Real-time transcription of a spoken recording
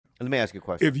Let me ask you a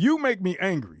question. If you make me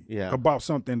angry about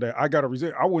something that I got to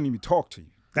resent, I wouldn't even talk to you.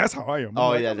 That's how I am.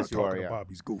 I'm not talking to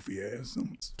Bobby's goofy ass.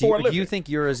 Do you think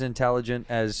you're as intelligent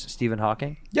as Stephen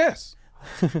Hawking? Yes.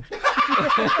 This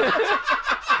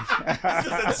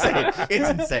is insane. It's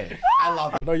insane. I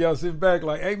love it. I know y'all sitting back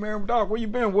like, hey man, Doc, where you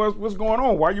been? What's going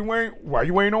on? Why you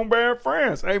ain't on Bad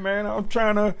Friends? Hey man, I'm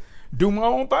trying to do my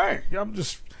own thing. I'm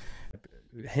just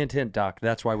hint, hint, Doc.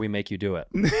 That's why we make you do it.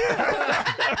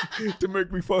 To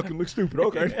make me fucking look stupid.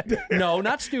 Okay. No,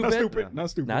 not stupid. Not stupid. Not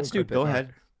stupid. Not okay. stupid. Go ahead.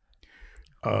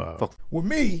 With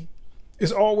me,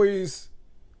 it's always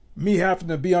me having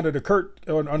to be under the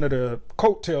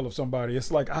coattail of somebody.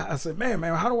 It's like I said, man,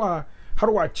 how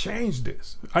do I change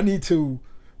this? I need to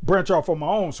branch off on my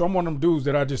own. So I'm one of them dudes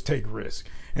that I just take risks.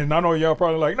 And I know y'all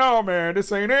probably like, no man,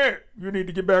 this ain't it. You need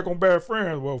to get back on Bad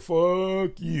Friends. Well,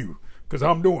 fuck you, because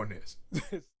I'm doing this.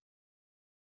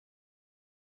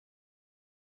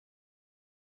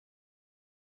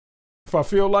 If I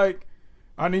feel like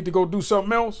I need to go do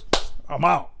something else, I'm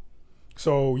out.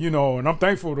 So, you know, and I'm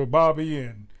thankful to Bobby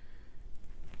and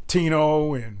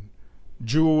Tino and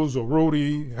Jules or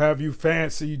Rudy, Have You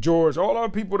Fancy, George, all our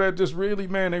people that just really,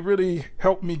 man, they really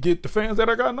helped me get the fans that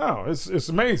I got now. It's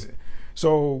amazing.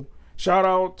 So shout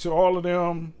out to all of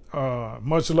them.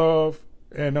 Much love.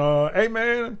 And hey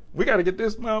man, we got to get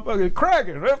this motherfucker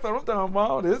cracking. That's what I'm talking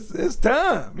about. It's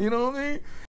time. You know what I mean?